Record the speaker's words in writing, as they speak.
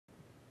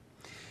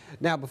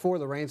Now, before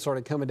the rain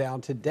started coming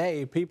down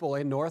today, people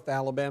in North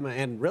Alabama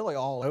and really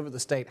all over the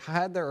state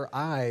had their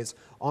eyes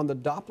on the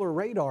Doppler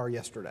radar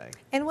yesterday.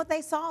 And what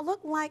they saw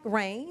looked like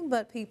rain,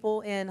 but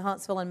people in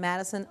Huntsville and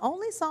Madison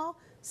only saw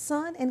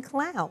sun and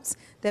clouds.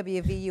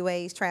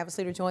 WVUA's Travis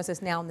Luter joins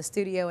us now in the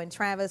studio. And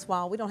Travis,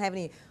 while we don't have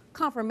any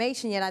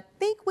confirmation yet, I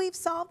think we've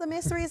solved the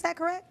mystery. Is that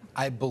correct?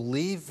 I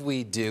believe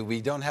we do.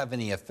 We don't have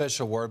any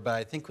official word, but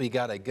I think we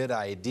got a good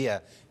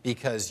idea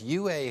because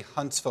UA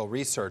Huntsville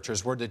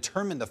researchers were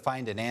determined to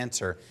find an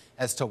answer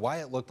as to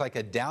why it looked like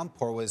a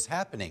downpour was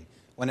happening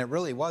when it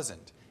really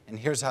wasn't. And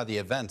here's how the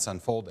events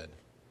unfolded.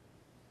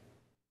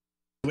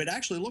 It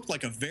actually looked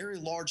like a very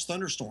large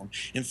thunderstorm.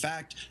 In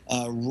fact,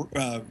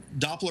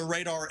 Doppler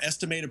radar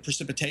estimated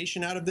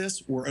precipitation out of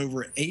this were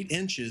over 8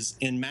 inches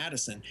in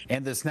Madison.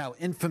 And this now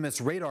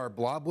infamous radar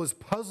blob was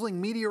puzzling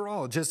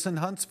meteorologists in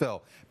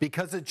Huntsville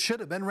because it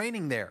should have been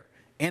raining there,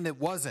 and it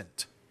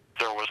wasn't.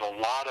 There was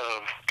a lot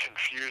of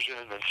confusion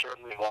and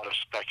certainly a lot of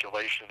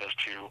speculation as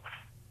to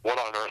what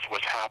on earth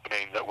was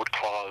happening that would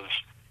cause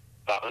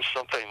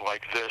something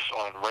like this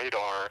on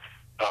radar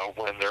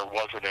when there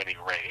wasn't any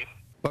rain.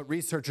 But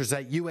researchers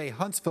at UA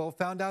Huntsville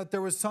found out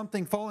there was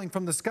something falling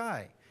from the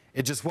sky.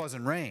 It just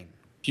wasn't rain.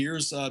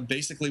 Here's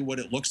basically what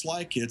it looks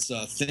like. It's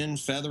a thin,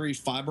 feathery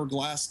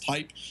fiberglass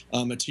type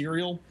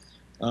material.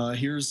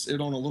 Here's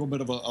it on a little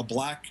bit of a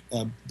black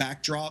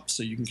backdrop,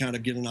 so you can kind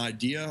of get an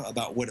idea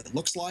about what it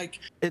looks like.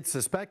 It's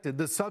suspected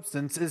the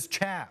substance is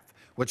chaff,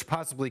 which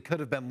possibly could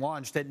have been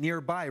launched at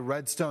nearby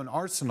Redstone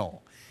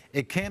Arsenal.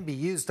 It can be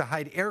used to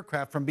hide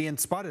aircraft from being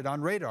spotted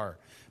on radar,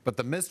 but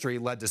the mystery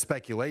led to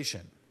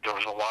speculation. There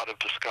was a lot of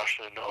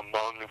discussion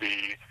among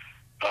the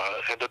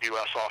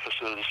NWS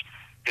offices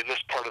in this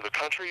part of the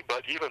country,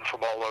 but even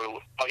from all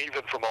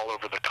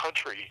over the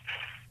country,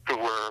 who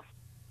were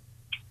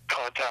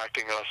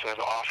contacting us and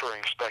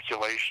offering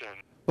speculation.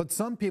 But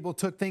some people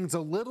took things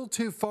a little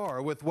too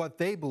far with what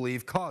they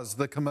believe caused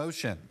the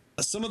commotion.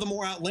 Some of the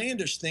more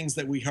outlandish things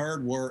that we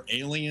heard were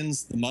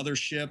aliens, the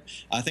mothership.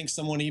 I think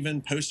someone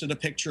even posted a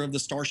picture of the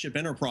Starship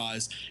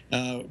Enterprise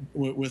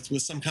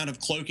with some kind of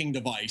cloaking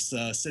device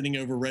sitting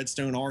over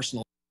Redstone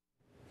Arsenal.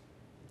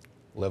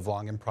 Live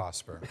long and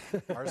prosper.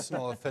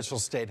 Arsenal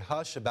officials stayed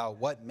hush about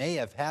what may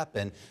have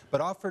happened,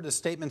 but offered a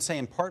statement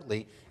saying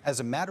partly, as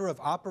a matter of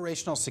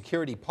operational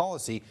security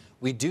policy,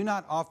 we do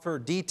not offer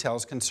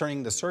details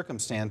concerning the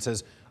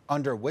circumstances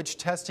under which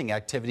testing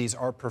activities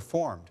are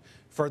performed.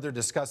 Further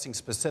discussing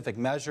specific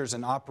measures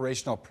and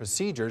operational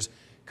procedures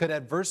could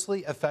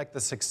adversely affect the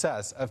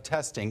success of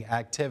testing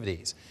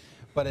activities.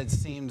 But it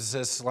seems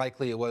this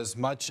likely it was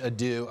much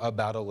ado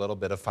about a little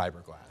bit of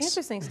fiberglass.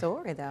 Interesting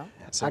story, though.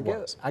 Yes, it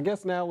was. I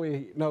guess now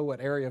we know what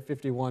Area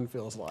 51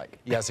 feels like.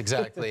 Yes,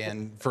 exactly.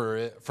 And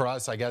for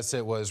us, I guess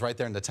it was right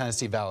there in the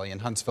Tennessee Valley in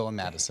Huntsville and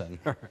Madison.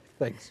 All right.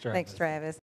 Thanks, Travis. Thanks, Travis.